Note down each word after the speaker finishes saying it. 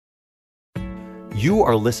You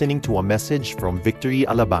are listening to a message from Victory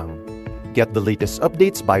Alabang. Get the latest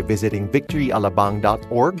updates by visiting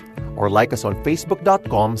victoryalabang.org or like us on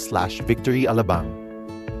facebook.com/victoryalabang.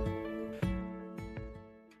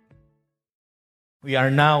 We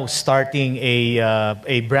are now starting a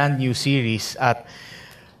brand new series at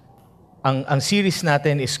ang series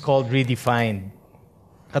natin is called Redefined.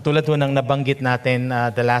 Katulad ho ng nabanggit natin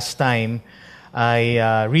the last time ay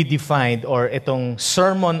Redefined or itong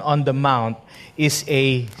Sermon on the Mount is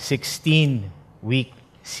a 16-week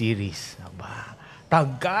series. Aba,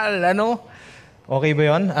 tagal, ano? Okay ba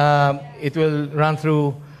yun? It will run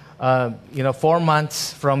through 4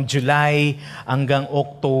 months from July hanggang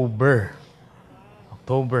October.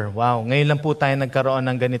 Wow. Ngayon lang po tayo nagkaroon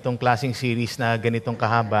ng ganitong klaseng series na ganitong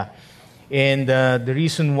kahaba. And the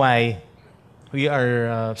reason why we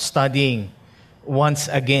are studying once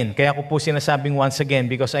again. Kaya ko po sinasabing once again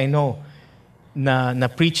because I know na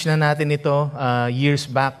preach na natin ito years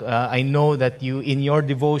back. I know that you, in your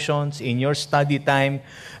devotions, in your study time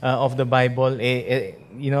of the Bible,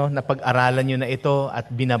 napag-aralan nyo na ito at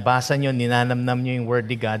binabasa nyo, ninanamnam nyo yung Word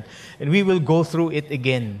of God. And we will go through it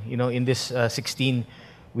again, in this 16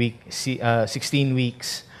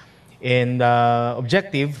 weeks. And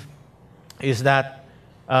objective is that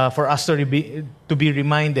for us to be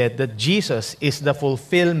reminded that Jesus is the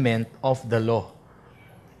fulfillment of the law.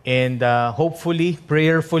 And hopefully,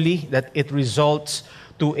 prayerfully, that it results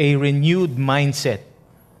to a renewed mindset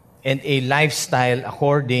and a lifestyle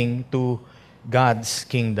according to God's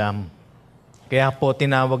kingdom. Kaya po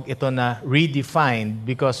tinawag ito na redefined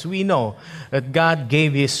because we know that God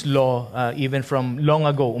gave His law even from long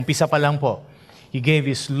ago. Umpisa pa lang po. He gave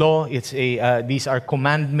His law. These are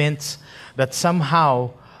commandments that somehow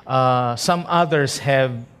some others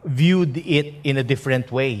have viewed it in a different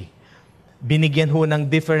way. Binigyan ho ng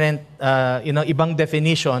different, ibang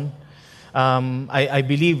definition. I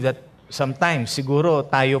believe that sometimes, siguro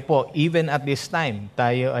tayo po, even at this time,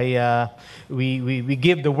 tayo ay, we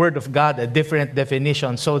give the Word of God a different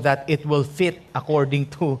definition so that it will fit according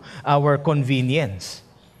to our convenience.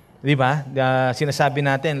 Di ba? Sinasabi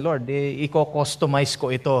natin, Lord, i-customize ko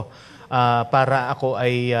ito para ako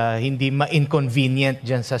ay hindi ma-inconvenient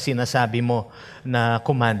dyan sa sinasabi mo na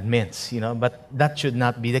commandments. But that should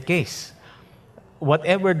not be the case.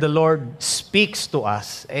 Whatever the Lord speaks to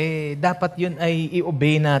us, dapat yun ay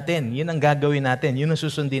i-obey natin. Yun ang gagawin natin. Yun ang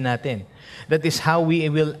susundin natin. That is how we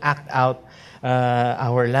will act out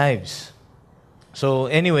our lives. So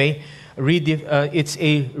anyway, it's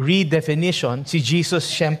a redefinition. Si Jesus,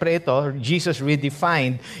 syempre ito, Jesus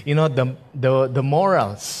redefined, the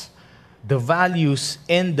morals, the values,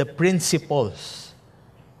 and the principles,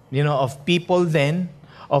 of people then,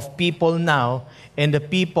 of people now, and the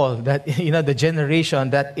people that, the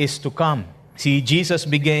generation that is to come. See, Jesus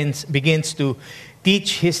begins to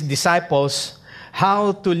teach His disciples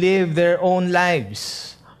how to live their own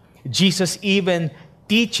lives. Jesus even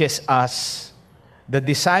teaches us, the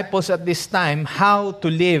disciples at this time, how to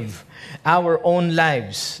live our own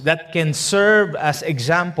lives that can serve as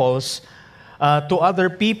examples to other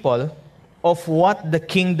people of what the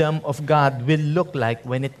kingdom of God will look like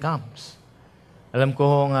when it comes. Alam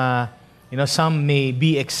ko some may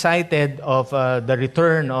be excited of the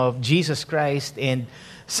return of Jesus Christ and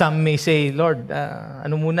some may say, Lord,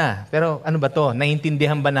 ano muna? Pero ano ba to?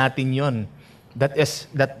 Naiintindihan ba natin yon? That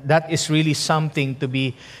is really something to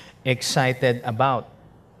be excited about.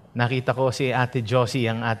 Nakita ko si Ate Josie,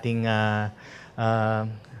 ang ating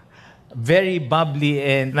very bubbly,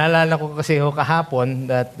 and naalala ko kasi kahapon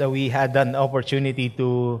that we had an opportunity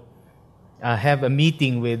to have a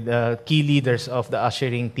meeting with key leaders of the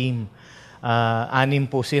ushering team. 6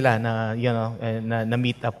 po sila na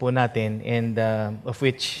meet up po natin, and of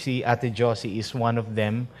which si Ate Josie is one of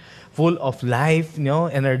them. Full of life,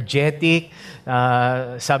 energetic.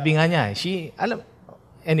 Sabi nga niya,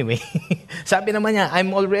 anyway, sabi naman niya, I'm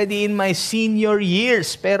already in my senior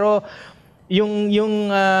years, pero yung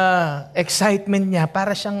excitement niya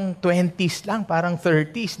para siyang 20s lang, parang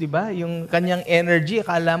 30s, di ba? Yung kanyang energy,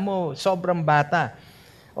 akala mo sobrang bata.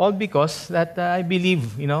 All because that I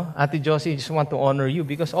believe, Ate Josie, just want to honor you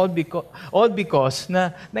because all because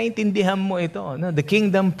na naintindihan mo ito, the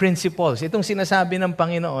kingdom principles. Itong sinasabi ng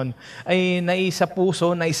Panginoon ay naisa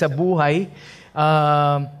puso, naisa buhay.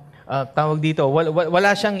 Tawag dito,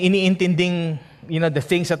 wala siyang iniintinding, the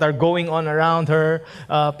things that are going on around her,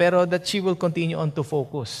 pero that she will continue on to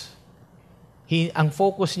focus. Ang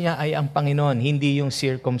focus niya ay ang Panginoon, hindi yung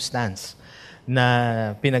circumstance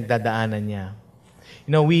na pinagdadaanan niya.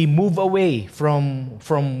 We move away from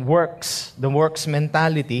works, the works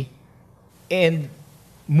mentality, and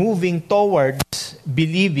moving towards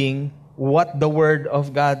believing what the Word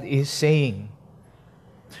of God is saying.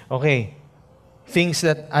 Okay, things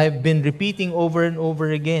that I've been repeating over and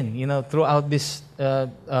over again, throughout this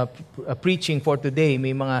preaching for today.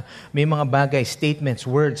 May mga bagay, statements,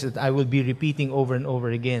 words that I will be repeating over and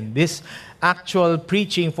over again. This actual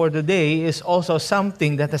preaching for today is also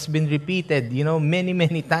something that has been repeated, many,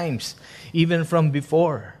 many times, even from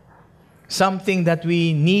before. Something that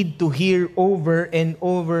we need to hear over and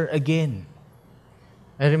over again.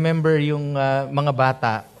 I remember yung mga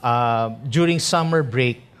bata, during summer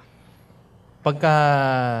break,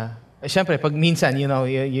 siyempre, pag minsan,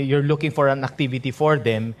 you're looking for an activity for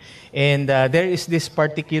them, and there is this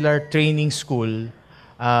particular training school.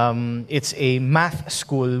 It's a math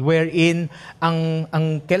school wherein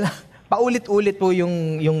paulit-ulit po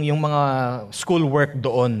yung mga school work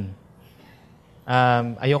doon.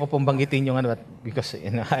 Ayoko pong banggitin yung because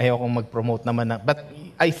ayoko mag-promote naman but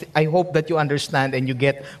I hope that you understand and you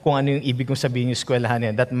get kung ano yung ibig kong sabihin yung eskwelahan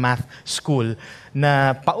yan, that math school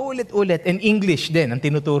na paulit-ulit, and English din ang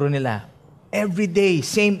tinuturo nila. Every day,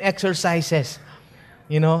 same exercises.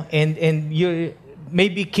 And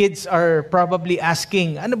maybe kids are probably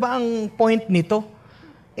asking, ano ba ang point nito?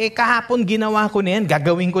 Kahapon ginawa ko na yan,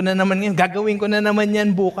 gagawin ko na naman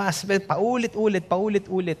yan bukas.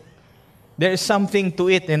 Paulit-ulit. There is something to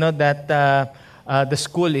it, that the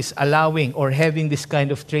school is allowing or having this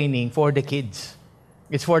kind of training for the kids.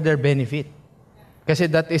 It's for their benefit. Kasi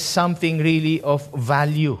that is something really of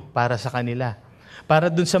value para sa kanila. Para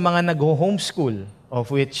dun sa mga nag-homeschool, of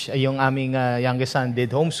which yung aming youngest son did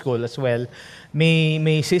homeschool as well,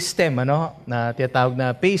 may system na tinatawag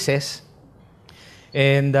na PACES.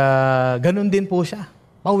 And ganun din po siya.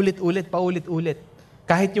 Paulit-ulit.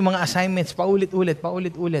 Kahit yung mga assignments, paulit-ulit.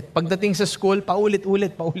 Pagdating sa school,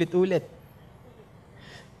 paulit-ulit.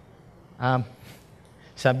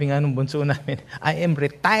 Sabi nga nung bunso namin, I am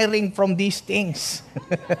retiring from these things.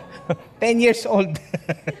 10 years old.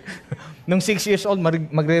 Nung 6 years old,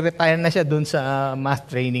 magre-retire na siya dun sa math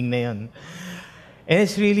training na yun. And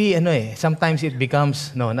it's really, sometimes it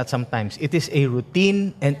becomes, not sometimes, it is a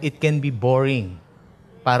routine and it can be boring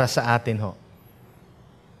para sa atin ho.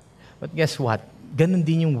 But guess what? Ganon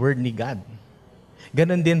din yung word ni God.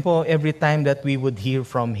 Ganon din po every time that we would hear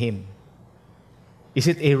from Him.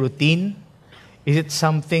 Is it a routine? Is it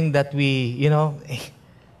something that we,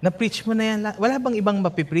 na-preach mo na yan? Wala bang ibang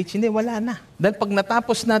mapipreach? Hindi, wala na. Dahil pag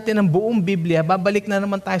natapos natin ang buong Biblia, babalik na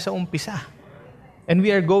naman tayo sa umpisa. And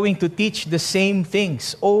we are going to teach the same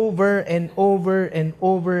things over and over and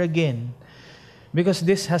over again. Because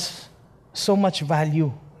this has so much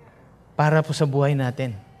value para po sa buhay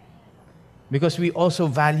natin. Because we also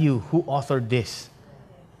value who authored this.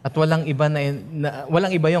 At walang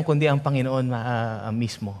iba yon kundi ang Panginoon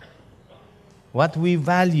mismo. What we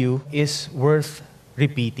value is worth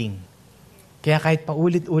repeating. Kaya kahit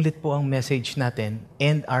paulit-ulit po ang message natin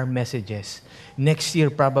and our messages, next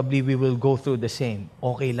year probably we will go through the same.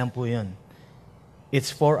 Okay lang po yun.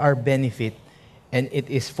 It's for our benefit and it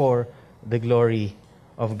is for the glory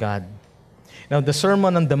of God. Now, the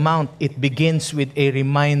Sermon on the Mount, it begins with a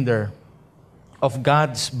reminder of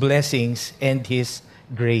God's blessings and His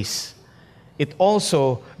grace. It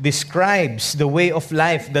also describes the way of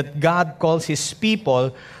life that God calls His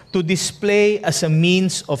people to display as a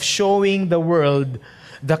means of showing the world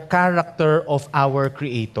the character of our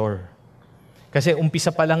Creator. Kasi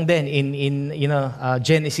umpisa pa lang din in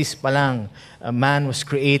Genesis pa lang, man was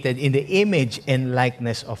created in the image and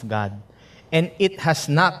likeness of God. And it has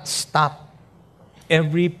not stopped.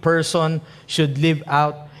 Every person should live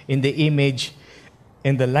out in the image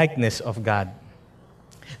and the likeness of God.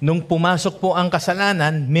 Nung pumasok po ang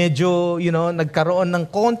kasalanan, medyo, nagkaroon ng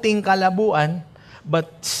konting kalabuan, but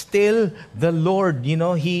still, the Lord,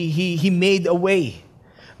 He made a way.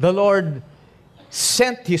 The Lord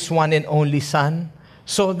sent His one and only Son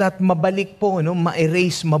so that mabalik po,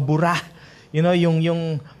 ma-erase, mabura,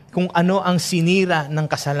 yung kung ano ang sinira ng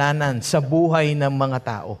kasalanan sa buhay ng mga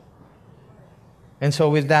tao. And so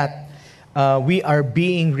with that, we are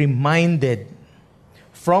being reminded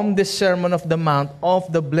from the Sermon of the Mount of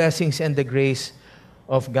the blessings and the grace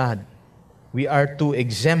of God. We are to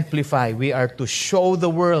exemplify, we are to show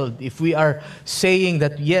the world, if we are saying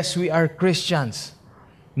that yes, we are Christians,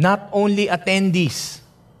 not only attendees.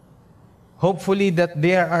 Hopefully that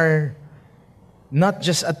there are not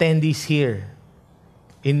just attendees here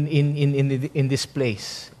in this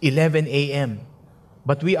place, 11 a.m.,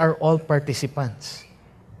 but we are all participants.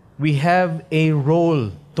 We have a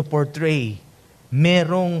role to portray. May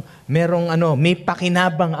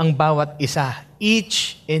pakinabang ang bawat isa.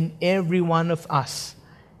 Each and every one of us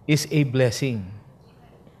is a blessing.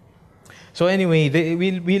 So anyway,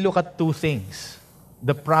 we look at two things.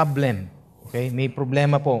 The problem. Okay? May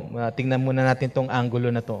problema po. Tingnan muna natin tong angulo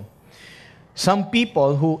na to. Some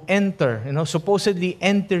people who enter, supposedly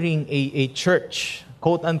entering a church,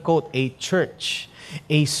 quote-unquote, a church,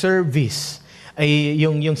 a service,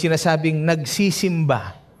 yung sinasabing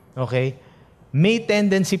nagsisimba, okay? May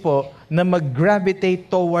tendency po na mag-gravitate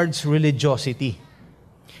towards religiosity.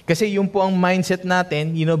 Kasi yung po ang mindset natin,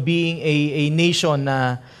 being a nation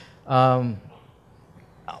na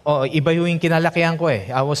iba yung kinalakihan ko eh.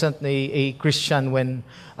 I wasn't a Christian when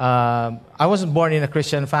I wasn't born in a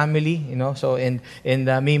Christian family, so and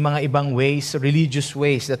may mga ibang ways, religious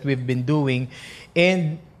ways that we've been doing.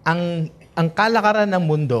 And ang kalakaran ng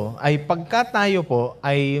mundo ay pagka tayo po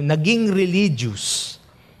ay naging religious,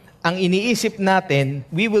 ang iniisip natin,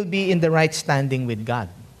 we will be in the right standing with God.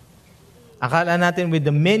 Akala natin with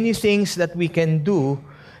the many things that we can do,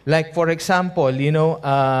 like for example,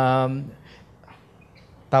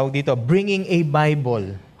 tawag dito, bringing a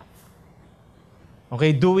Bible.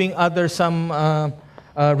 Okay, doing some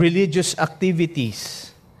religious activities.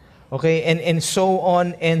 Okay, and so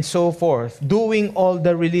on and so forth. Doing all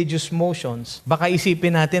the religious motions. Baka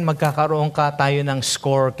isipin natin magkakaroon ka tayo ng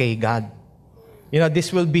score kay God.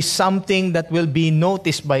 This will be something that will be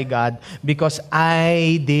noticed by God because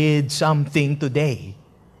I did something today.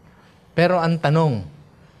 Pero ang tanong,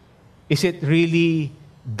 is it really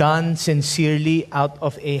done sincerely out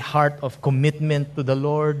of a heart of commitment to the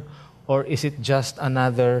Lord, or is it just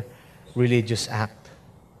another religious act?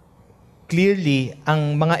 Clearly,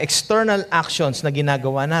 ang mga external actions na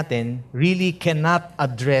ginagawa natin really cannot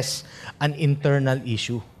address an internal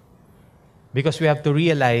issue. Because we have to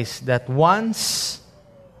realize that once,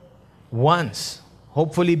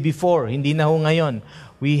 hopefully before, hindi na ho ngayon,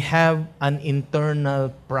 we have an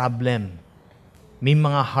internal problem. May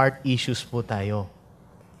mga heart issues po tayo.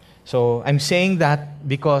 So, I'm saying that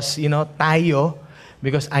because,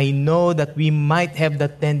 because I know that we might have the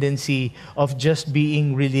tendency of just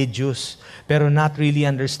being religious, pero not really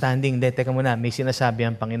understanding. Teka muna, may sinasabi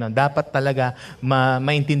ang Panginoon. Dapat talaga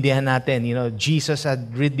maintindihan natin, Jesus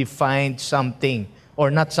had redefined something,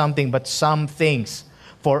 or not something, but some things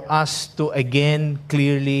for us to again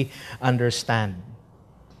clearly understand.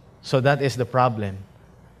 So that is the problem.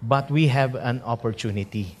 But we have an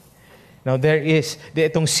opportunity. Now,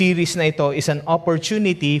 itong series na ito is an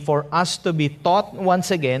opportunity for us to be taught once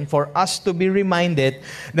again, for us to be reminded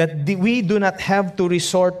that we do not have to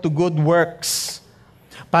resort to good works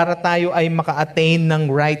para tayo ay maka-attain ng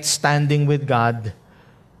right standing with God.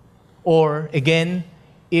 Or, again,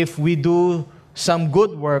 if we do some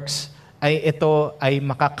good works, ito ay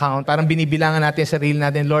makakount. Parang binibilangan natin sa sarili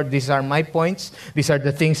natin, Lord, these are my points. These are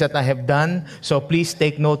the things that I have done. So please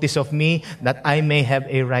take notice of me that I may have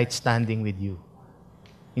a right standing with you.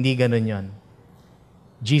 Hindi ganun yon.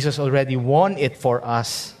 Jesus already won it for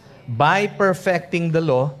us by perfecting the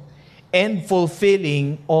law and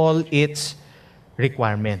fulfilling all its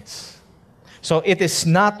requirements. So it is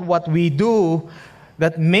not what we do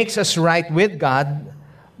that makes us right with God,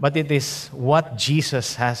 but it is what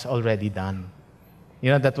Jesus has already done.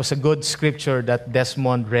 That was a good scripture that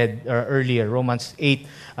Desmond read earlier, Romans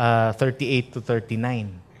 8:38 to 39.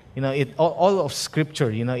 All of scripture,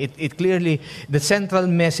 it clearly, the central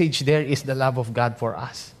message there is the love of God for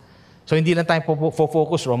us. So hindi lang tayo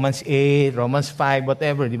focus Romans 8, Romans 5,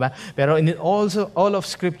 whatever, di ba? Pero also all of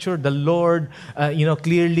scripture, the Lord,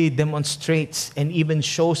 clearly demonstrates and even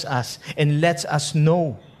shows us and lets us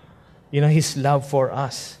know His love for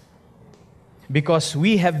us. Because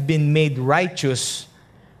we have been made righteous,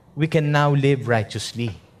 we can now live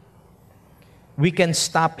righteously. We can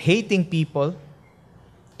stop hating people,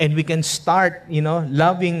 and we can start,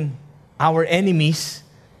 loving our enemies,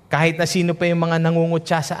 kahit na sino pa yung mga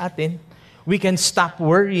nangungutya sa atin. We can stop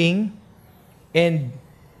worrying, and,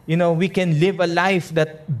 we can live a life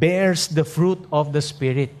that bears the fruit of the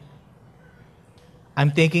Spirit.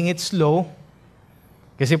 I'm taking it slow,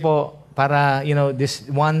 kasi po, para,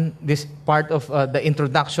 this part of the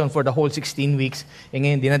introduction for the whole 16 weeks,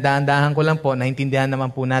 ngayon, dinadaan-dahan ko lang po, naintindihan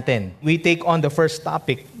naman po natin. We take on the first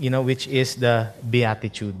topic, which is the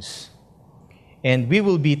Beatitudes. And we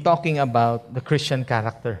will be talking about the Christian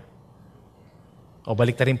character. O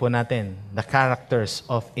baliktarin po natin, the characters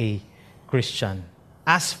of a Christian,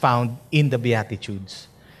 as found in the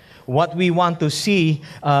Beatitudes. What we want to see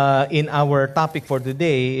in our topic for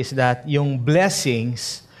today is that yung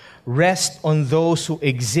blessings rest on those who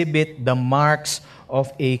exhibit the marks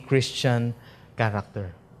of a Christian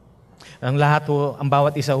character. Ang lahat ho, ang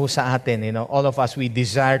bawat isa ho sa atin, all of us, we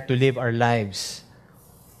desire to live our lives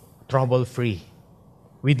trouble-free.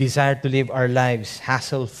 We desire to live our lives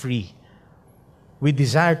hassle-free. We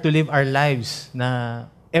desire to live our lives na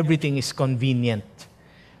everything is convenient.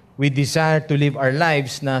 We desire to live our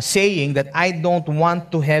lives na saying that I don't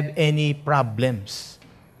want to have any problems.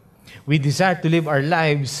 We desire to live our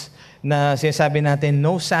lives na sinasabi natin,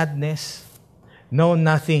 no sadness, no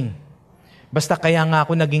nothing. Basta kaya nga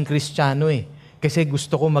ako naging Kristiyano kasi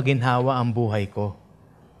gusto ko maginhawa ang buhay ko.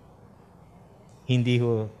 Hindi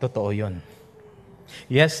ho totoo yun.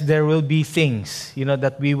 Yes, there will be things,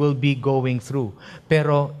 that we will be going through.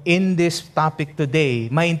 Pero in this topic today,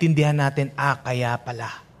 maintindihan natin, kaya pala.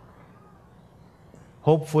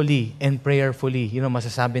 Hopefully and prayerfully,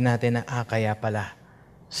 masasabi natin na, kaya pala.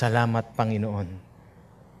 Salamat, Panginoon.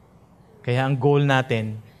 Kaya ang goal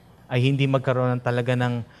natin ay hindi magkaroon talaga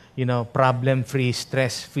ng, problem-free,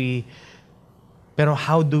 stress-free. Pero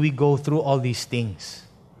how do we go through all these things?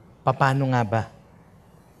 Paano nga ba?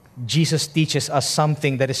 Jesus teaches us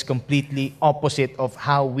something that is completely opposite of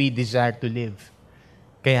how we desire to live.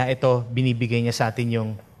 Kaya ito, binibigay niya sa atin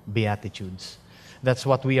yung Beatitudes. That's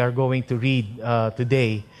what we are going to read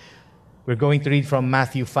today. We're going to read from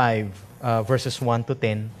Matthew 5, verses 1 to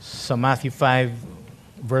 10. So Matthew 5,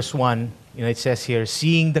 verse 1, it says here,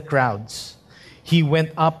 seeing the crowds, he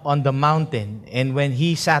went up on the mountain, and when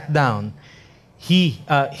he sat down,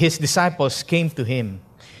 his disciples came to him.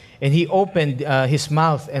 And he opened his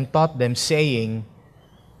mouth and taught them, saying,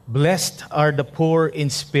 blessed are the poor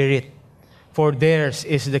in spirit, for theirs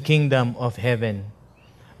is the kingdom of heaven.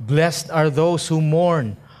 Blessed are those who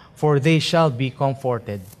mourn, for they shall be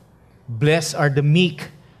comforted. Blessed are the meek,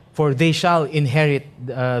 for they shall inherit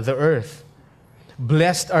the earth.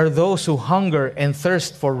 Blessed are those who hunger and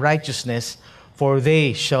thirst for righteousness, for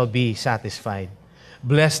they shall be satisfied.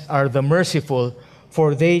 Blessed are the merciful,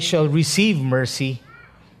 for they shall receive mercy.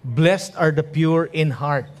 Blessed are the pure in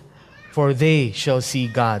heart, for they shall see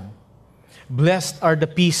God. Blessed are the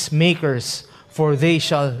peacemakers, for they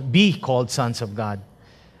shall be called sons of God.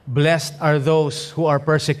 Blessed are those who are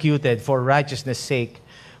persecuted for righteousness' sake,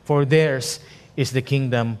 for theirs is the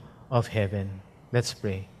kingdom of heaven. Let's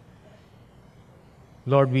pray.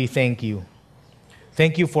 Lord, we thank you.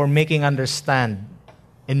 Thank you for making understand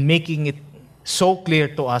and making it so clear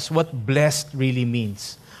to us what blessed really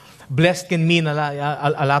means. Blessed can mean a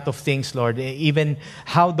lot of things, Lord. Even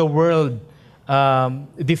how the world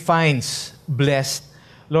defines blessed,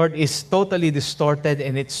 Lord, is totally distorted,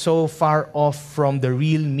 and it's so far off from the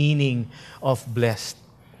real meaning of blessed.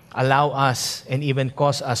 Allow us and even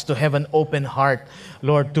cause us to have an open heart,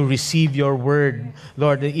 Lord, to receive your word.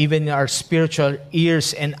 Lord, even our spiritual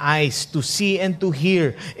ears and eyes to see and to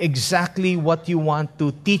hear exactly what you want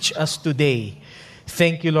to teach us today.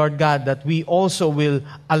 Thank you, Lord God, that we also will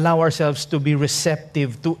allow ourselves to be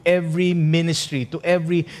receptive to every ministry, to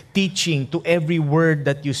every teaching, to every word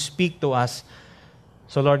that you speak to us.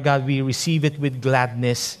 So, Lord God, we receive it with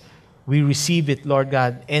gladness. We receive it, Lord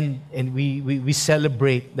God, and we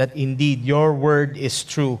celebrate that indeed your word is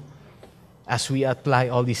true as we apply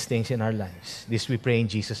all these things in our lives. This we pray in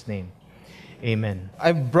Jesus' name. Amen.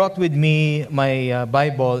 I've brought with me my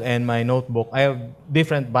Bible and my notebook. I have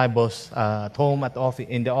different Bibles at home,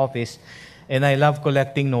 in the office, and I love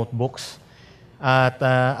collecting notebooks. At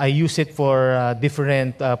I use it for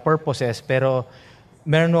different purposes, pero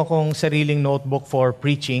meron akong sariling notebook for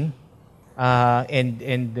preaching.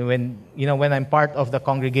 And when I'm part of the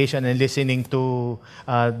congregation and listening to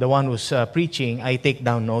the one who's preaching, I take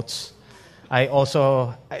down notes. I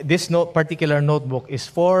also, this particular notebook is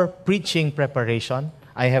for preaching preparation.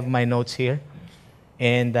 I have my notes here,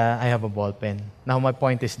 and I have a ball pen. Now, my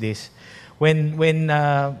point is this. When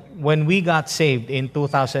we got saved in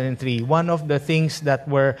 2003, one of the things that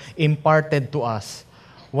were imparted to us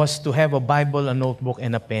was to have a Bible, a notebook,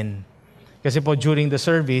 and a pen. Kasi po, during the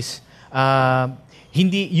service,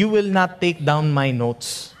 you will not take down my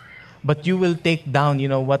notes, but you will take down,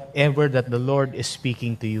 whatever that the Lord is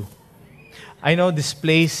speaking to you. I know this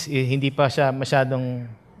place, hindi pa siya masyadong,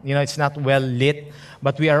 it's not well lit,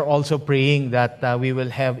 but we are also praying that we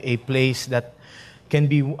will have a place that can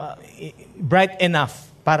be bright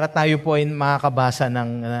enough para tayo po ay makakabasa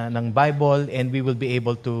ng Bible, and we will be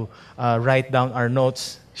able to write down our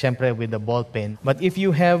notes, syempre with the ball pen. But if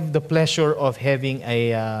you have the pleasure of having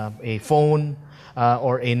a phone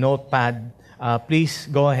or a notepad, please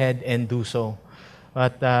go ahead and do so.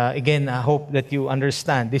 But again, I hope that you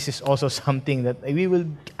understand. This is also something that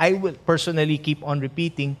I will personally keep on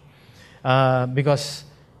repeating because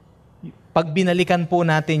pag binalikan po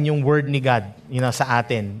natin yung word ni God, sa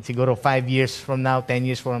atin, siguro 5 years from now, 10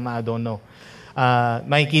 years from now, I don't know,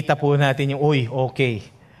 makikita po natin yung, okay,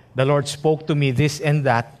 the Lord spoke to me this and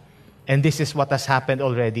that, and this is what has happened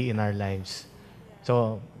already in our lives.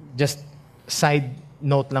 So, just side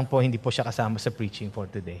note lang po, hindi po siya kasama sa preaching for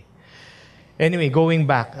today. Anyway, going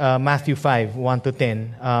back, Matthew 5, 1 to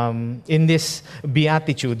 10, in this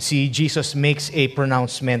beatitude, see, Jesus makes a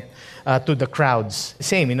pronouncement to the crowds,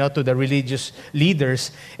 same, to the religious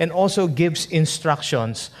leaders, and also gives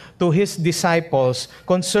instructions to his disciples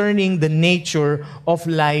concerning the nature of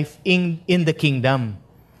life in the kingdom.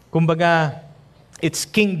 Kumbaga, it's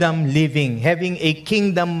kingdom living, having a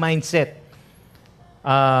kingdom mindset,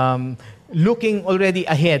 looking already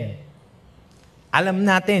ahead. Alam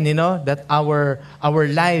natin, that our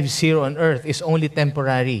lives here on earth is only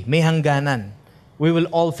temporary. May hangganan. We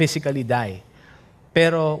will all physically die.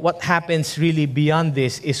 Pero what happens really beyond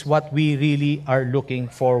this is what we really are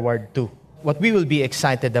looking forward to. What we will be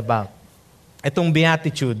excited about. Itong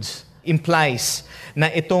Beatitudes implies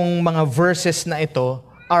na itong mga verses na ito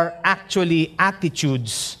are actually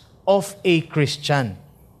attitudes of a Christian.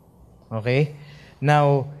 Okay?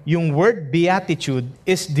 Now, yung word beatitude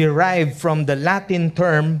is derived from the Latin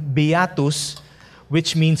term beatus,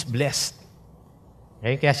 which means blessed.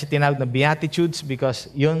 Okay? Kaya siya tinawag na beatitudes because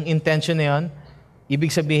yung intention na yun,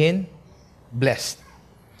 ibig sabihin, blessed.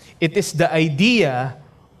 It is the idea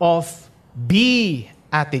of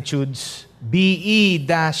beatitudes,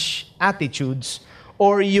 be-attitudes,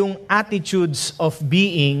 or yung attitudes of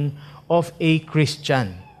being of a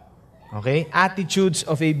Christian. Okay? Attitudes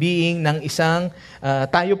of a being ng isang,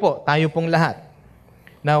 tayo pong lahat.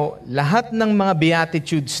 Now, lahat ng mga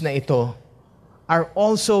beatitudes na ito are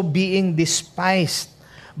also being despised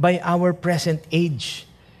by our present age.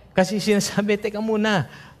 Kasi sinasabi, teka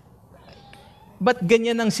muna, ba't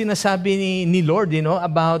ganyan ang sinasabi ni Lord,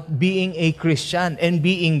 about being a Christian and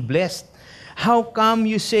being blessed? How come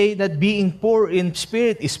you say that being poor in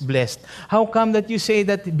spirit is blessed? How come that you say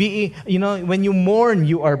that being, when you mourn,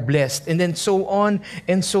 you are blessed? And then so on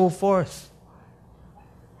and so forth.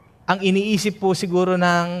 Ang iniisip po siguro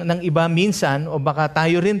ng iba minsan, o baka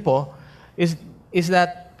tayo rin po, is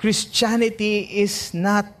that Christianity is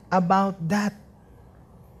not about that.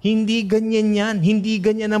 Hindi ganyan yan. Hindi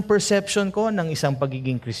ganyan ang perception ko ng isang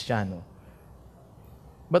pagiging Kristiyano.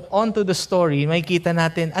 But on to the story, makikita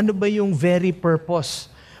natin, ano ba yung very purpose?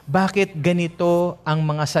 Bakit ganito ang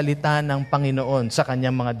mga salita ng Panginoon sa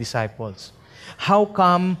kanyang mga disciples? How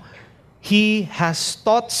come He has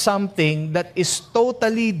taught something that is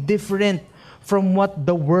totally different from what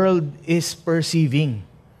the world is perceiving?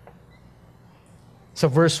 Sa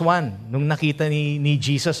verse 1, nung nakita ni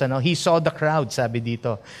Jesus, He saw the crowd, sabi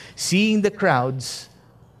dito. Seeing the crowds,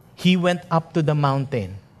 He went up to the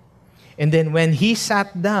mountain. And then when He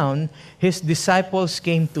sat down, His disciples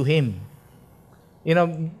came to Him.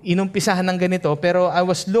 Inumpisahan ng ganito, pero I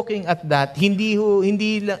was looking at that,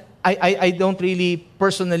 I don't really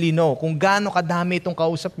personally know kung gaano kadami itong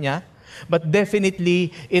kausap niya, but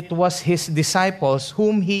definitely it was His disciples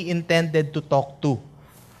whom He intended to talk to.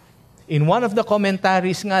 In one of the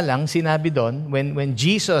commentaries nga lang, sinabi doon, when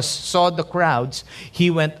Jesus saw the crowds,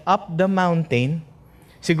 He went up the mountain.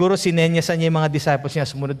 Siguro sinenyasan niya yung mga disciples niya,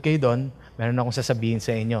 sumunod kayo doon, meron akong sasabihin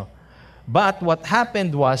sa inyo. But what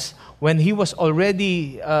happened was, when He was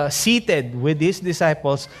already seated with His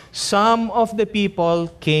disciples, some of the people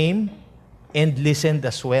came and listened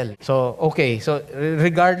as well. So, okay. So,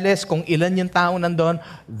 regardless kung ilan yung tao nandun,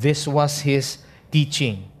 this was His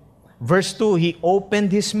teaching. Verse 2, He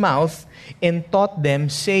opened His mouth and taught them,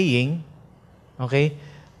 saying, okay,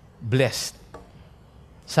 blessed.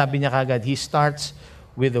 Sabi niya kagad, He starts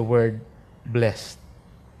with the word blessed.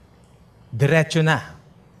 Diretso na.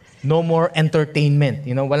 No more entertainment.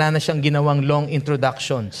 Wala na siyang ginawang long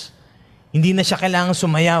introductions. Hindi na siya kailangang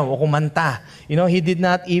sumayaw o kumanta. He did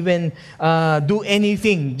not even do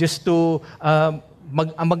anything just to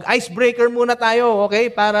mag-icebreaker muna tayo, okay?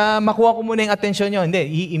 Para makuha ko muna yung atensyon nyo. Hindi.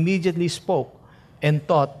 He immediately spoke and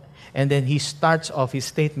taught, and then He starts off His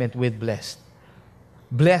statement with blessed.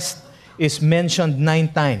 Blessed is mentioned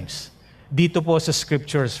 9 times. Dito po sa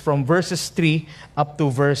scriptures, from verses 3 up to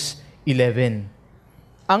verse 11.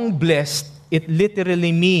 Ang blessed, it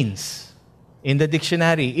literally means, in the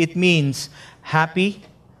dictionary, it means happy,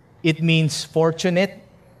 it means fortunate,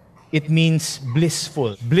 it means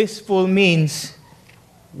blissful. Blissful means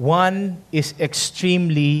one is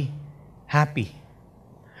extremely happy.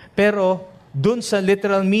 Pero, dun sa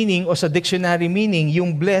literal meaning o sa dictionary meaning,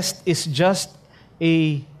 yung blessed is just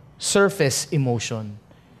a surface emotion.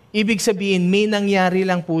 Ibig sabihin, may nangyari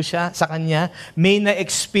lang po siya sa kanya, may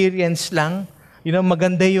na-experience lang.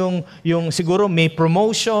 Maganda yung siguro may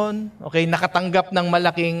promotion, okay, nakatanggap ng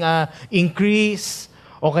malaking increase,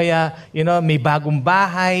 o kaya, may bagong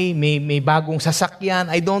bahay, may bagong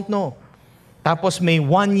sasakyan, I don't know. Tapos may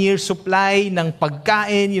 1-year supply ng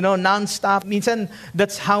pagkain, non-stop. Minsan,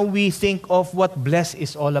 that's how we think of what blessed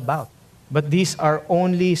is all about. But these are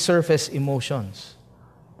only surface emotions.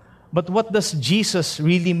 But what does Jesus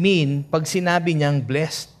really mean pag sinabi niyang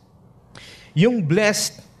blessed? Yung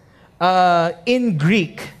blessed in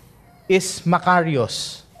Greek is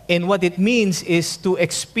makarios. And what it means is to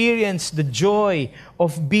experience the joy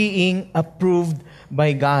of being approved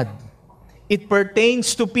by God. It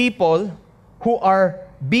pertains to people who are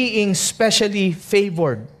being specially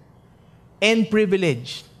favored and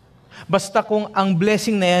privileged. Basta kung ang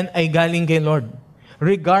blessing na yan ay galing kay Lord,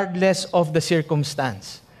 regardless of the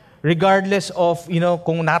circumstance. Regardless of,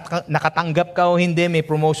 kung nakatanggap ka o hindi, may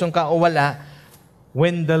promotion ka o wala,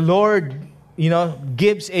 when the Lord,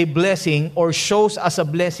 gives a blessing or shows us a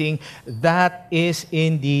blessing, that is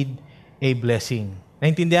indeed a blessing.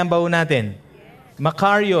 Naintindihan ba ho natin?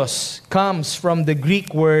 Makarios comes from the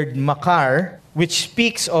Greek word makar, which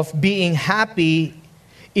speaks of being happy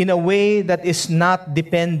in a way that is not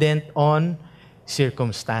dependent on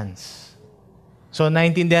circumstance. So,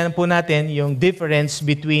 naintindihan po natin yung difference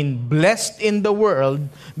between blessed in the world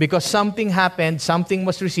because something happened, something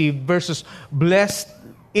was received, versus blessed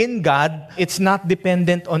in God, it's not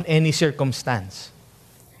dependent on any circumstance.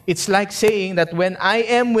 It's like saying that when I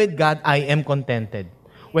am with God, I am contented.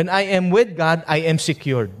 When I am with God, I am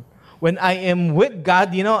secured. When I am with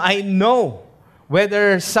God, I know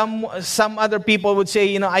whether some other people would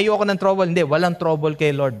say, ayoko ng trouble. Hindi, walang trouble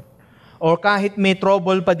kay Lord. Or kahit may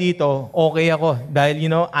trouble pa dito, okay ako dahil,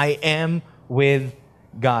 I am with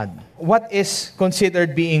God. What is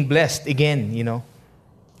considered being blessed? Again,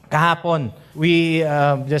 kahapon, we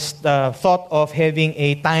just thought of having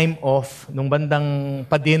a time off. Nung bandang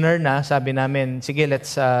pa-dinner na, sabi namin, sige,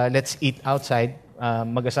 let's eat outside.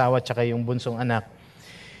 Mag-asawa tsaka yung bunsong anak.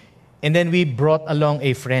 And then we brought along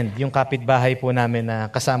a friend, yung kapitbahay po namin na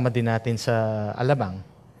kasama din natin sa Alabang.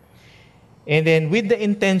 And then with the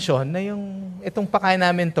intention na itong pakain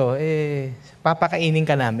namin to, papakainin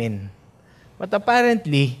ka namin. But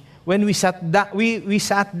apparently, when we sat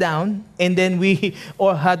down and then we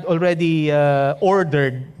had already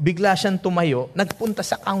ordered, bigla siyang tumayo, nagpunta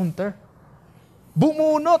sa counter.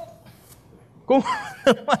 Bumunot. Kung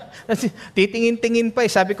titingin-tingin pa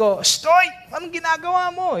sabi ko, "Stoy! Anong ginagawa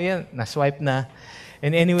mo?" Yan, na-swipe na.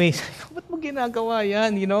 And anyways, ba't mo ginagawa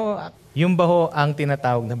yan? Yung baho ang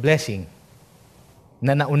tinatawag na blessing.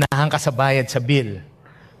 Na naunahan ka sa bayad sa bill.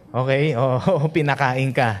 Okay? O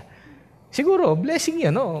pinakain ka. Siguro, blessing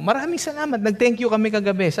yan. Maraming salamat. Nag-thank you kami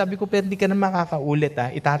kagabi. Sabi ko, pero di ka na makakaulit.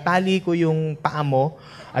 Itatali ko yung paa mo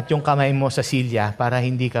at yung kamay mo sa silya para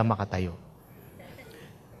hindi ka makatayo.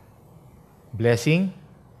 Blessing?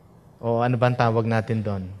 O ano bang tawag natin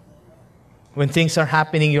doon? When things are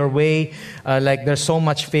happening your way, like there's so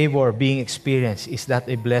much favor being experienced, is that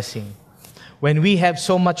a blessing? When we have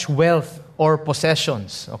so much wealth or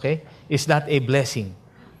possessions, okay, is that a blessing?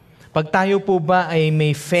 Pag tayo po ba ay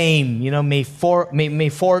may fame, may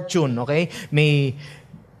fortune, okay? May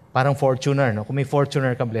parang fortuner, no? Kung may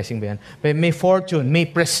fortuner ka, blessing ba yan? May fortune, may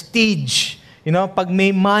prestige, pag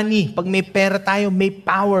may money, pag may pera tayo, may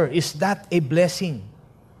power, is that a blessing?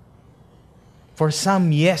 For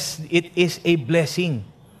some, yes, it is a blessing.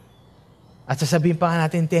 At sasabihin pa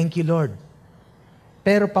natin, thank you, Lord.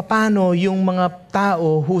 Pero paano yung mga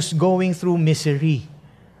tao who's going through misery?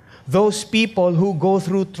 Those people who go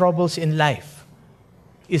through troubles in life.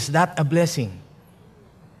 Is that a blessing?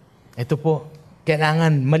 Ito po,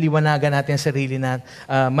 kailangan maliwanagan natin ang sarili natin.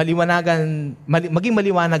 Maging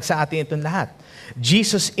maliwanag sa atin itong lahat.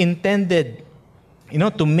 Jesus intended,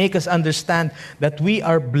 to make us understand that we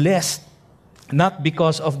are blessed not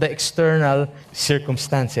because of the external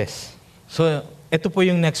circumstances. So, ito po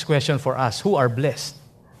yung next question for us. Who are blessed?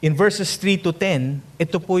 In verses 3 to 10,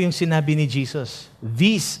 ito po yung sinabi ni Jesus.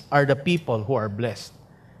 These are the people who are blessed.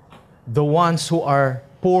 The ones who are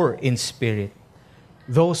poor in spirit.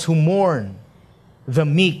 Those who mourn. The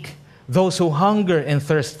meek. Those who hunger and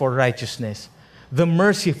thirst for righteousness. The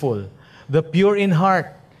merciful. The pure in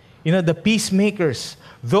heart. The peacemakers.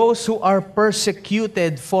 Those who are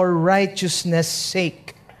persecuted for righteousness'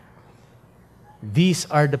 sake. These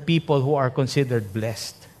are the people who are considered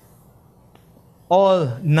blessed.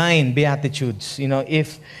 All 9 Beatitudes,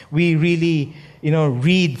 if we really,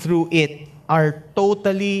 read through it, are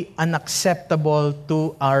totally unacceptable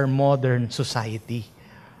to our modern society.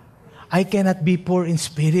 I cannot be poor in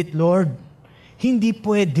spirit, Lord. Hindi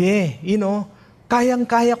pwede,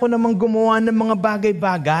 Kayang-kaya ko namang gumawa ng mga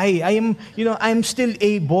bagay-bagay. I'm still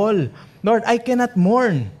able. Lord, I cannot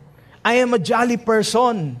mourn. I am a jolly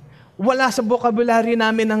person. Wala sa vocabulary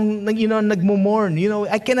namin nagmo-mourn.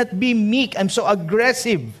 I cannot be meek. I'm so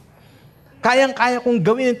aggressive. Kayang-kaya kong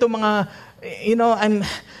gawin itong mga,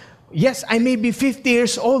 yes, I may be 50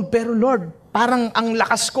 years old, pero Lord, parang ang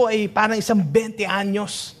lakas ko ay parang isang 20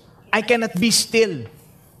 anyos. I cannot be still.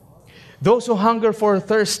 Those who hunger for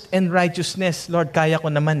thirst and righteousness, Lord, kaya ko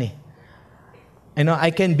naman eh. I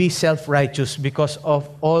can be self-righteous because of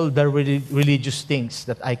all the religious things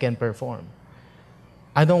that I can perform.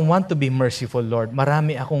 I don't want to be merciful, Lord.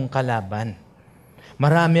 Marami akong kalaban.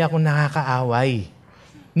 Marami akong nakakaaway.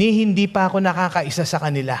 Hindi pa ako nakakaisa sa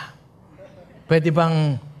kanila. Pwede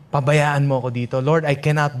bang pabayaan mo ako dito? Lord, I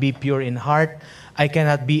cannot be pure in heart. I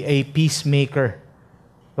cannot be a peacemaker.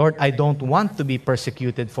 Lord, I don't want to be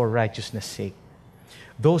persecuted for righteousness' sake.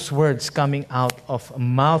 Those words coming out of a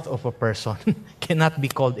mouth of a person cannot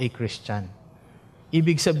be called a Christian.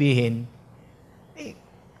 Ibig sabihin,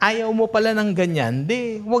 ayaw mo pala ng ganyan,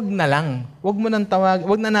 wag na lang. Wag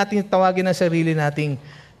na natin tawagin ang sarili nating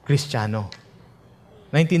Kristiyano.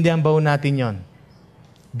 Naintindihan ba natin yon?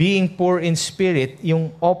 Being poor in spirit,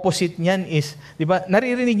 yung opposite niyan is, di ba,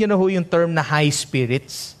 naririnig niyo na yung term na high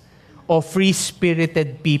spirits o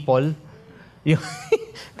free-spirited people. Yung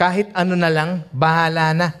kahit ano na lang,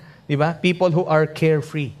 bahala na. Di ba? People who are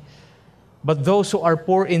carefree. But those who are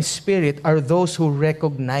poor in spirit are those who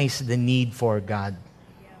recognize the need for God.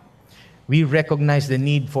 We recognize the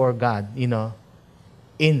need for God,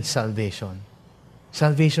 in salvation.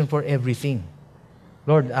 Salvation for everything.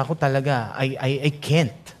 Lord, ako talaga, I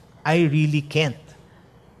can't. I really can't.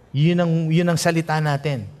 Yun ang salita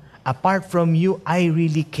natin. Apart from you, I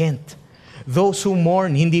really can't. Those who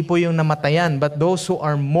mourn, hindi po yung namatayan, but those who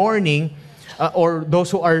are mourning, or those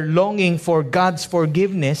who are longing for God's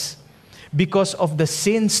forgiveness because of the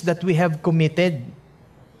sins that we have committed.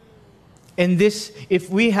 And this, if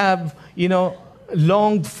we have,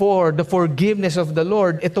 longed for the forgiveness of the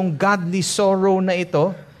Lord, itong godly sorrow na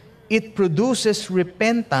ito, it produces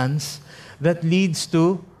repentance that leads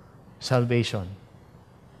to salvation.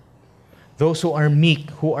 Those who are meek,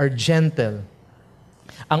 who are gentle,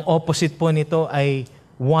 ang opposite po nito ay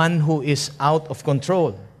one who is out of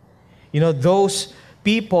control. Those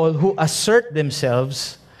people who assert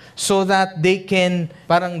themselves so that they can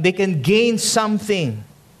gain something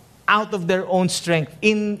out of their own strength.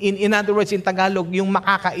 In other words, in Tagalog, yung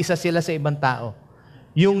makakaisa sila sa ibang tao.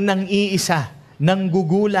 Yung nang-iisa,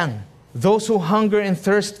 nanggugulang. Those who hunger and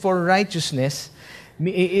thirst for righteousness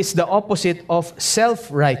is the opposite of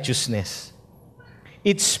self-righteousness.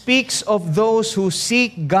 It speaks of those who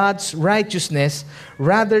seek God's righteousness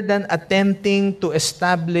rather than attempting to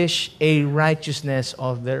establish a righteousness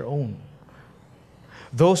of their own.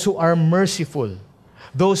 Those who are merciful,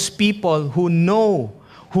 those people who know,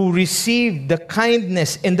 who receive the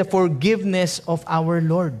kindness and the forgiveness of our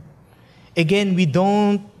Lord. Again, we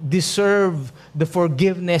don't deserve the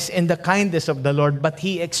forgiveness and the kindness of the Lord, but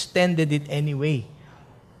He extended it anyway.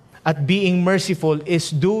 At being merciful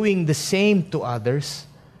is doing the same to others.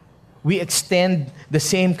 We extend the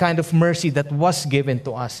same kind of mercy that was given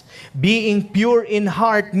to us. Being pure in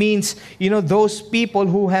heart means, those people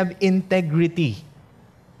who have integrity,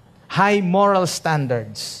 high moral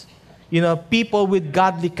standards, people with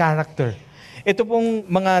godly character. Ito pong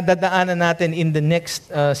mga dadaanan natin in the next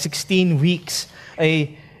 16 weeks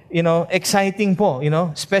ay, exciting po,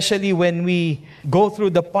 especially when we go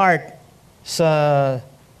through the part sa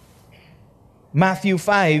Matthew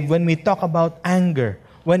 5, when we talk about anger,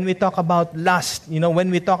 when we talk about lust, when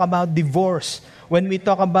we talk about divorce, when we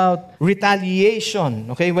talk about retaliation,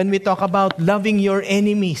 okay, when we talk about loving your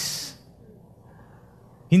enemies.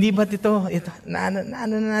 Hindi ba ito na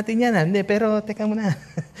natin yan? Hindi, pero teka muna.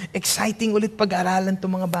 Exciting ulit pag-aralan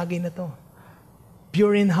itong mga bagay na to.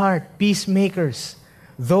 Pure in heart, peacemakers,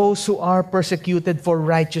 those who are persecuted for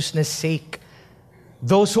righteousness' sake,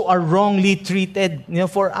 those who are wrongly treated,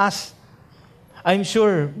 for us. I'm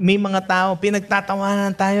sure may mga tao,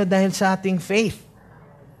 pinagtatawanan tayo dahil sa ating faith.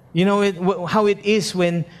 How it is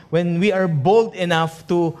when we are bold enough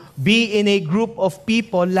to be in a group of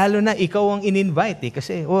people, lalo na ikaw ang in-invite.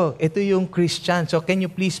 Kasi, ito yung Christian, so can you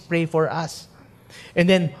please pray for us? And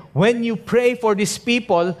then, when you pray for these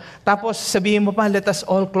people, tapos sabihin mo pa, let us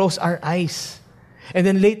all close our eyes. And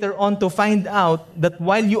then later on to find out that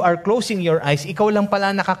while you are closing your eyes, ikaw lang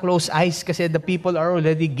pala naka-close eyes kasi the people are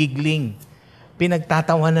already giggling.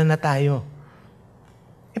 Pinagtatawanan na tayo.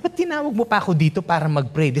 Ba't tinawag mo pa ako dito para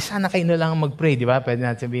mag-pray? Sana kayo na lang mag-pray, di ba? Pwede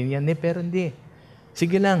natin sabihin yan. Pero hindi.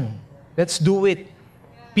 Sige lang. Let's do it.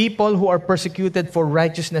 People who are persecuted for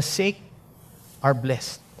righteousness' sake are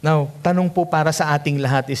blessed. Now, tanong po para sa ating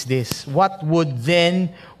lahat is this: what would then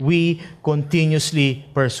we continuously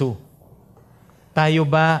pursue? Tayo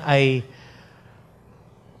ba ay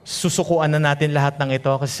susukuan na natin lahat ng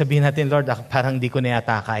ito? Kasi sabihin natin, Lord, parang di ko na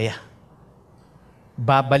yata kaya.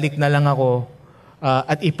 Babalik na lang ako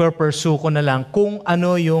at iperpursue ko na lang kung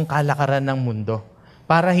ano yung kalakaran ng mundo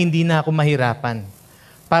para hindi na ako mahirapan.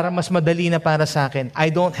 Para mas madali na para sa akin. I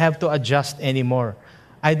don't have to adjust anymore.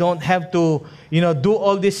 I don't have to, do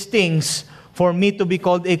all these things for me to be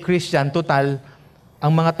called a Christian. Total,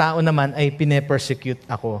 ang mga tao naman ay pine-persecute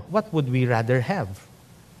ako. What would we rather have?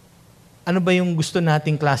 Ano ba yung gusto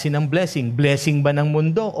nating klase ng blessing? Blessing ba ng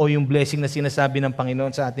mundo o yung blessing na sinasabi ng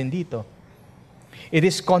Panginoon sa atin dito? It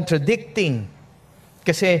is contradicting.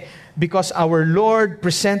 Kasi because our Lord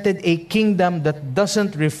presented a kingdom that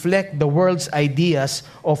doesn't reflect the world's ideas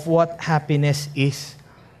of what happiness is.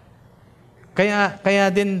 Kaya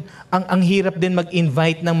din, ang hirap din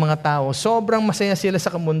mag-invite ng mga tao. Sobrang masaya sila sa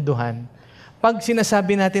kamunduhan. Pag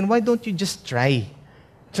sinasabi natin, why don't you just try?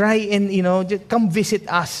 Try and, just come visit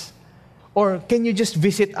us. Or can you just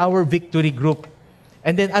visit our victory group?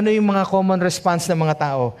 And then ano yung mga common response ng mga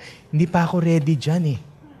tao? Hindi pa ako ready dyan eh.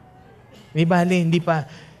 Hindi pa.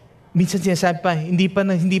 Minsan sinasabi pa,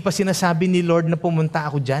 hindi pa sinasabi ni Lord na pumunta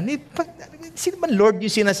ako dyan. Sino man Lord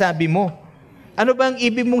yung sinasabi mo? Ano ba ang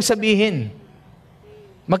ibig mong sabihin?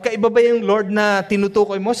 Magkaiba ba yung Lord na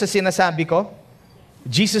tinutukoy mo sa sinasabi ko?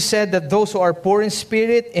 Jesus said that those who are poor in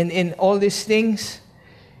spirit and in all these things,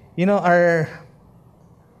 are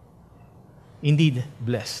indeed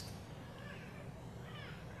blessed.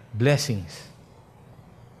 Blessings.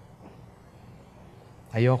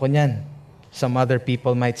 Ayoko niyan. Some other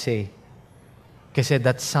people might say. Kasi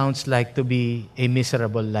that sounds like to be a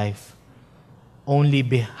miserable life. Only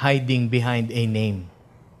hiding behind a name.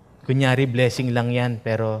 Kunyari, blessing lang yan,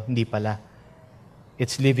 pero hindi pala.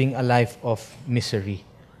 It's living a life of misery.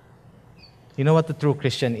 You know what the true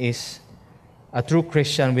Christian is? A true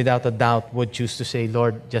Christian, without a doubt, would choose to say,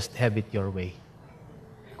 Lord, just have it your way.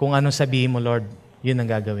 Kung anong sabihin mo, Lord, yun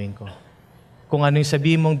ang gagawin ko. Kung ano yung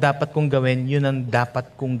sabihin mong dapat kong gawin, yun ang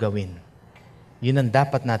dapat kong gawin. Yun ang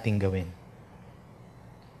dapat nating gawin.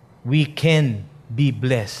 We can be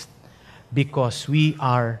blessed because we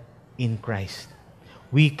are in Christ.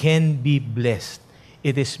 We can be blessed.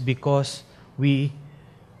 It is because we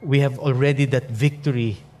have already that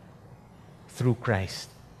victory through Christ.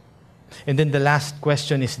 And then the last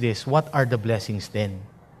question is this, what are the blessings then?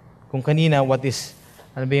 Kung kanina,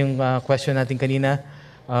 ano ba yung question natin kanina?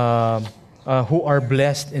 Who are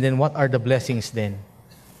blessed, and then what are the blessings then?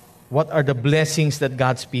 What are the blessings that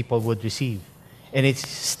God's people would receive? And it's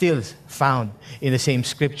still found in the same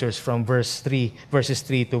scriptures from verses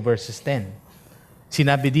 3 to verses 10.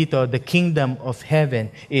 Sinabi dito, the kingdom of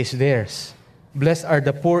heaven is theirs. Blessed are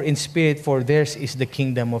the poor in spirit, for theirs is the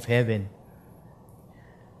kingdom of heaven.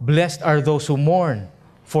 Blessed are those who mourn,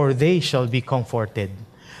 for they shall be comforted.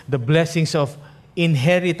 The blessings of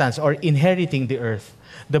inheritance or inheriting the earth.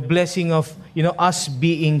 The blessing of, us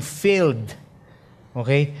being filled.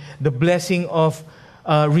 Okay? The blessing of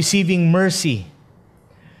receiving mercy.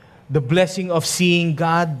 The blessing of seeing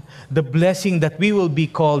God. The blessing that we will be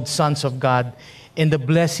called sons of God. And the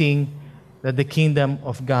blessing that the kingdom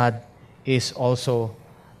of God is also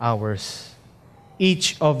ours.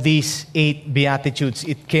 Each of these 8 beatitudes,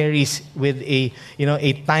 it carries with a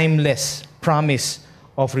timeless promise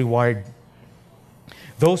of reward.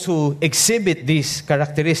 Those who exhibit these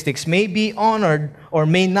characteristics may be honored or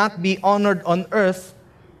may not be honored on earth.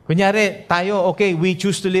 Kunyari, tayo, okay, we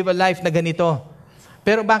choose to live a life na ganito.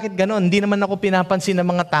 Pero bakit ganon? Hindi naman ako pinapansin ng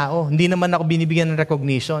mga tao. Hindi naman ako binibigyan ng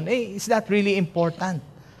recognition. Is that really important?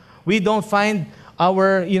 We don't find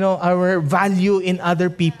our value in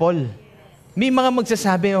other people. May mga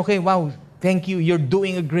magsasabi, okay, wow, thank you, you're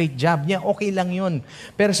doing a great job. Yeah, okay lang yun.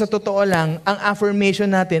 Pero sa totoo lang, ang affirmation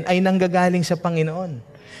natin ay nanggagaling sa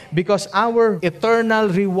Panginoon. Because our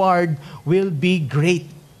eternal reward will be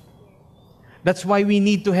great. That's why we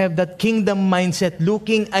need to have that kingdom mindset,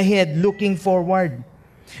 looking ahead, looking forward.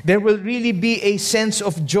 There will really be a sense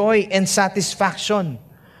of joy and satisfaction.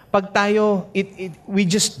 Pag tayo, we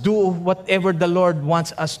just do whatever the Lord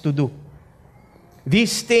wants us to do.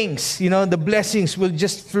 These things, the blessings will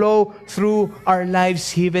just flow through our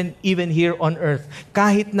lives even here on earth.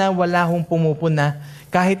 Kahit na wala hong pumupuna,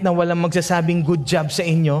 kahit na walang magsasabing good job sa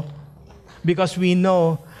inyo, because we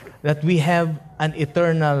know that we have an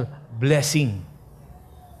eternal blessing.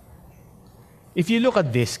 If you look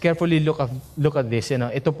at this, carefully look at this,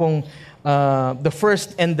 ito pong the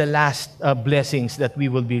first and the last blessings that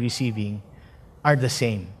we will be receiving are the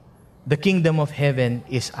same. The kingdom of heaven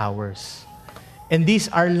is ours. And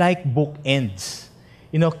these are like bookends,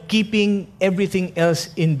 keeping everything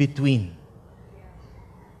else in between.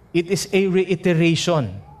 It is a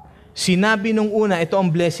reiteration. Sinabi nung una, ito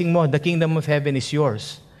ang blessing mo, the kingdom of heaven is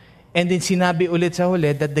yours. And then sinabi ulit sa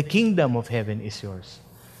huli that the kingdom of heaven is yours.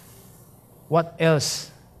 What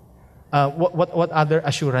else? What other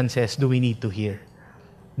assurances do we need to hear?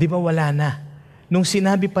 Di ba wala na? Nung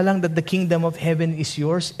sinabi pa lang that the kingdom of heaven is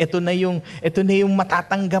yours, ito na yung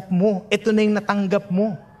matatanggap mo. Ito na yung natanggap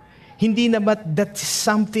mo. Hindi na ba that's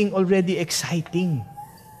something already exciting?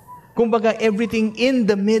 Kumbaga, everything in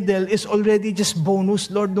the middle is already just bonus.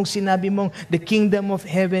 Lord, nung sinabi mong the kingdom of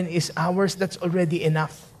heaven is ours, that's already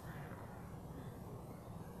enough.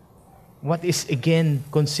 What is again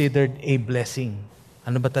considered a blessing?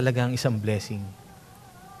 Ano ba talaga ang isang blessing?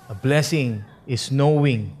 A blessing is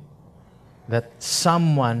knowing that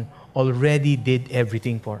someone already did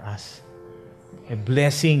everything for us. A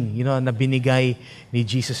blessing, na binigay ni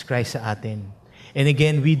Jesus Christ sa atin. And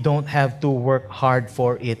again, we don't have to work hard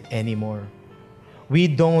for it anymore.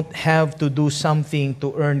 We don't have to do something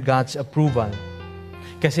to earn God's approval.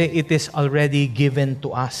 Kasi it is already given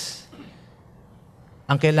to us.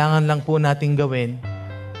 Ang kailangan lang po natin gawin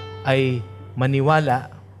ay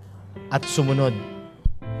maniwala at sumunod.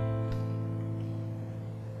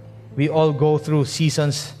 We all go through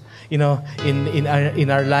seasons, in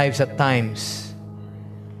our lives at times.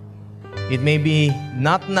 It may be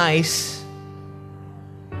not nice,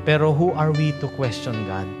 pero who are we to question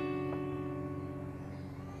God?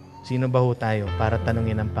 Sino ba ho tayo para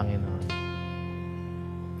tanungin ang Panginoon?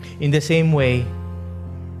 In the same way,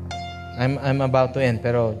 I'm about to end,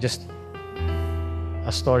 pero just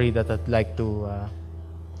a story that I'd like to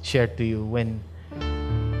share to you.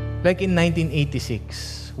 Like in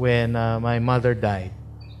 1986, when my mother died,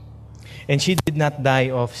 and she did not die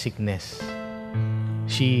of sickness.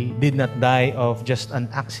 She did not die of just an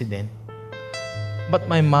accident. But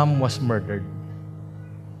my mom was murdered.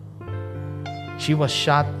 She was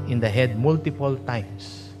shot in the head multiple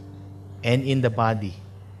times and in the body.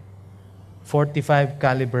 45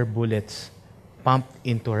 caliber bullets pumped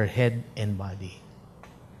into her head and body.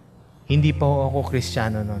 Hindi pa ako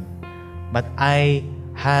Kristiyano nun. But I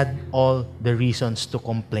had all the reasons to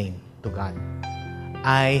complain to God.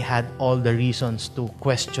 I had all the reasons to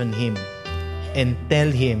question Him and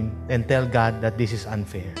tell God that this is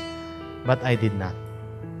unfair. But I did not.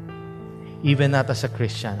 Even not as a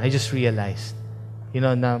Christian. I just realized,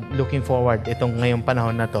 na looking forward, itong ngayong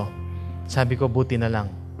panahon na to, sabi ko, buti na lang.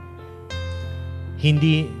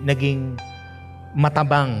 Hindi naging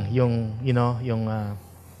matabang yung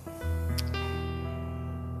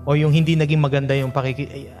hindi naging maganda yung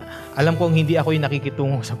alam kong hindi ako yung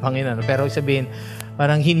nakikitungo sa Panginoon. Pero sabihin,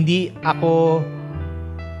 parang hindi ako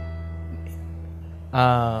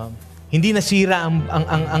hindi nasira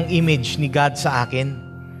ang image ni God sa akin.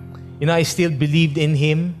 I still believed in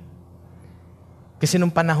Him. Kasi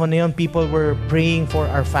nung panahon na yun, people were praying for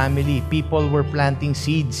our family. People were planting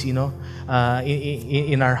seeds, in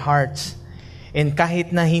our hearts. And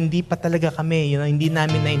kahit na hindi pa talaga kami, hindi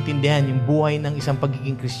namin naintindihan yung buhay ng isang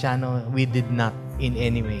pagiging Kristiyano, we did not in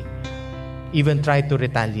any way even try to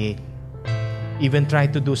retaliate. Even try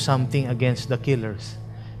to do something against the killers.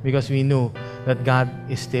 Because we knew that God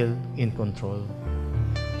is still in control.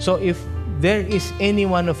 So if there is any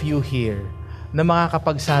one of you here na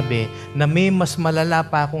makakapagsabi na may mas malala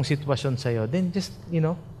pa akong sitwasyon sa'yo, then just,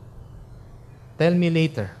 tell me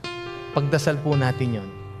later. Pagdasal po natin yon.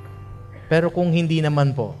 Pero kung hindi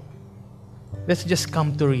naman po, let's just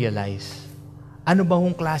come to realize, ano ba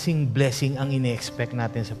hong klaseng blessing ang ine-expect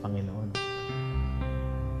natin sa Panginoon?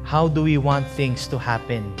 How do we want things to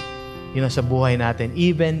happen, sa buhay natin,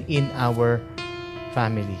 even in our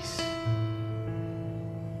families?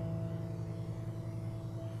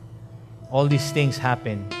 All these things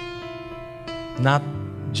happen not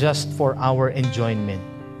just for our enjoyment,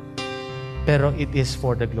 pero it is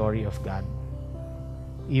for the glory of God.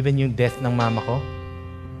 Even yung death ng mama ko,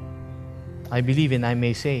 I believe and I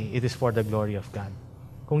may say, it is for the glory of God.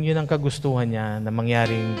 Kung yun ang kagustuhan niya na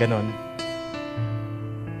mangyaring ganon,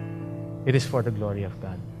 it is for the glory of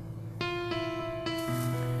God.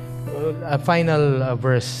 A final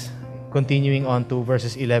verse, continuing on to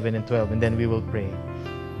verses 11 and 12, and then we will pray.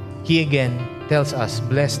 He again tells us,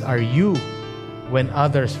 "Blessed are you when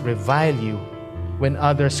others revile you, when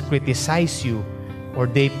others criticize you, or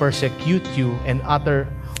they persecute you and utter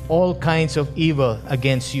all kinds of evil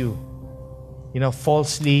against you,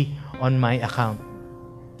 falsely on my account."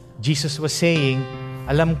 Jesus was saying,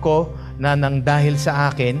 alam ko na nang dahil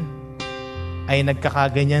sa akin ay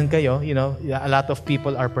nagkakaganyan kayo, a lot of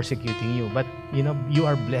people are persecuting you, but you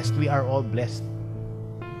are blessed. We are all blessed.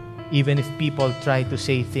 Even if people try to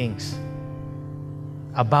say things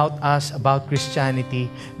about us, about Christianity,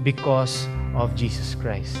 because of Jesus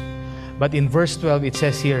Christ. But in verse 12, it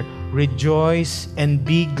says here, rejoice and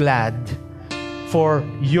be glad, for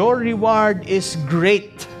your reward is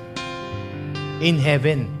great in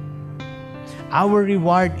heaven. Our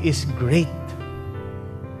reward is great.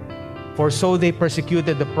 For so they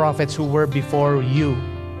persecuted the prophets who were before you.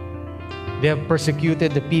 They have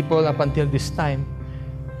persecuted the people up until this time.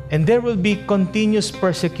 And there will be continuous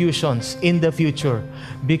persecutions in the future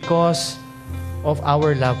because of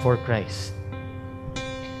our love for Christ.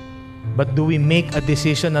 But do we make a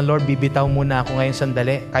decision na, Lord, bibitaw muna ako ngayon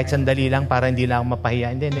sandali, kahit sandali lang para hindi lang ako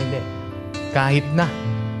mapahiya? Hindi. Kahit na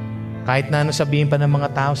ano sabihin pa ng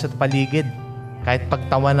mga tao sa paligid, kahit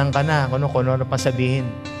pagtawanan ka na, kung ano pa sabihin.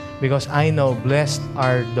 Because I know blessed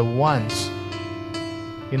are the ones,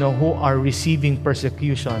 who are receiving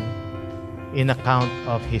persecution in account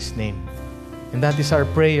of His name. And that is our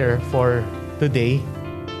prayer for today.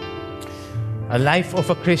 A life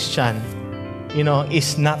of a Christian,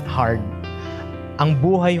 is not hard. Ang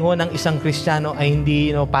buhay ho ng isang Kristiyano ay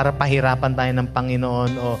hindi, para pahirapan tayo ng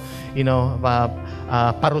Panginoon o,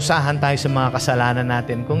 parusahan tayo sa mga kasalanan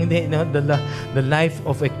natin. Kung hindi, the life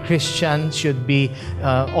of a Christian should be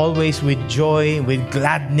always with joy, with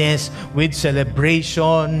gladness, with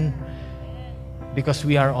celebration, because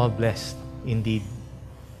we are all blessed indeed.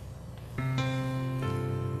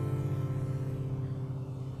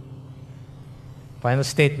 Final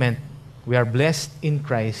statement. We are blessed in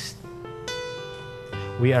Christ.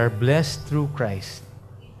 We are blessed through Christ.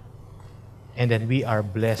 And then we are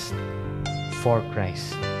blessed for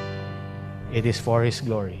Christ. It is for His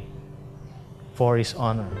glory, for His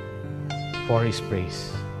honor, for His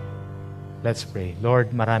praise. Let's pray.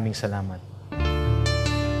 Lord, maraming salamat.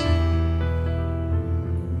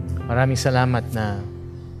 Maraming salamat na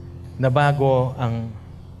nabago ang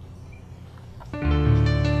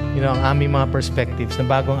ang aming mga perspectives,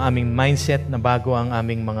 nabago ang aming mindset, nabago ang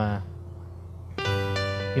aming mga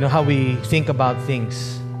how we think about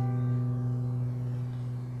things.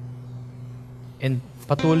 And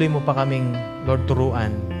patuloy mo pa kaming, Lord,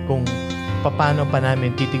 turuan kung paano pa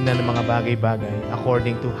namin titingnan ng mga bagay-bagay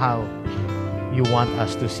according to how you want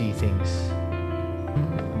us to see things.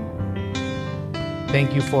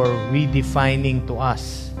 Thank you for redefining to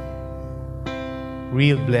us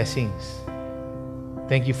real blessings.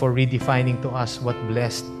 Thank you for redefining to us what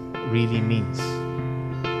blessed really means.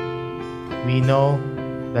 We know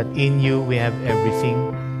that in you we have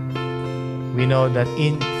everything. We know that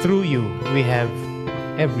through you we have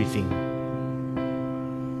everything.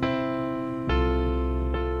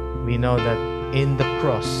 We know that in the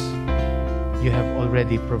cross you have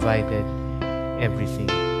already provided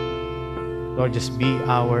everything. Lord, just be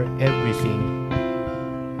our everything.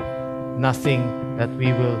 Nothing that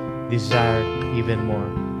we will desire even more.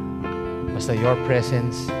 Basta your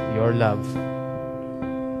presence, your love,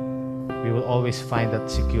 we will always find that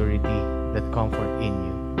security, that comfort in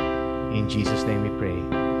you. In Jesus' name we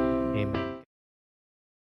pray.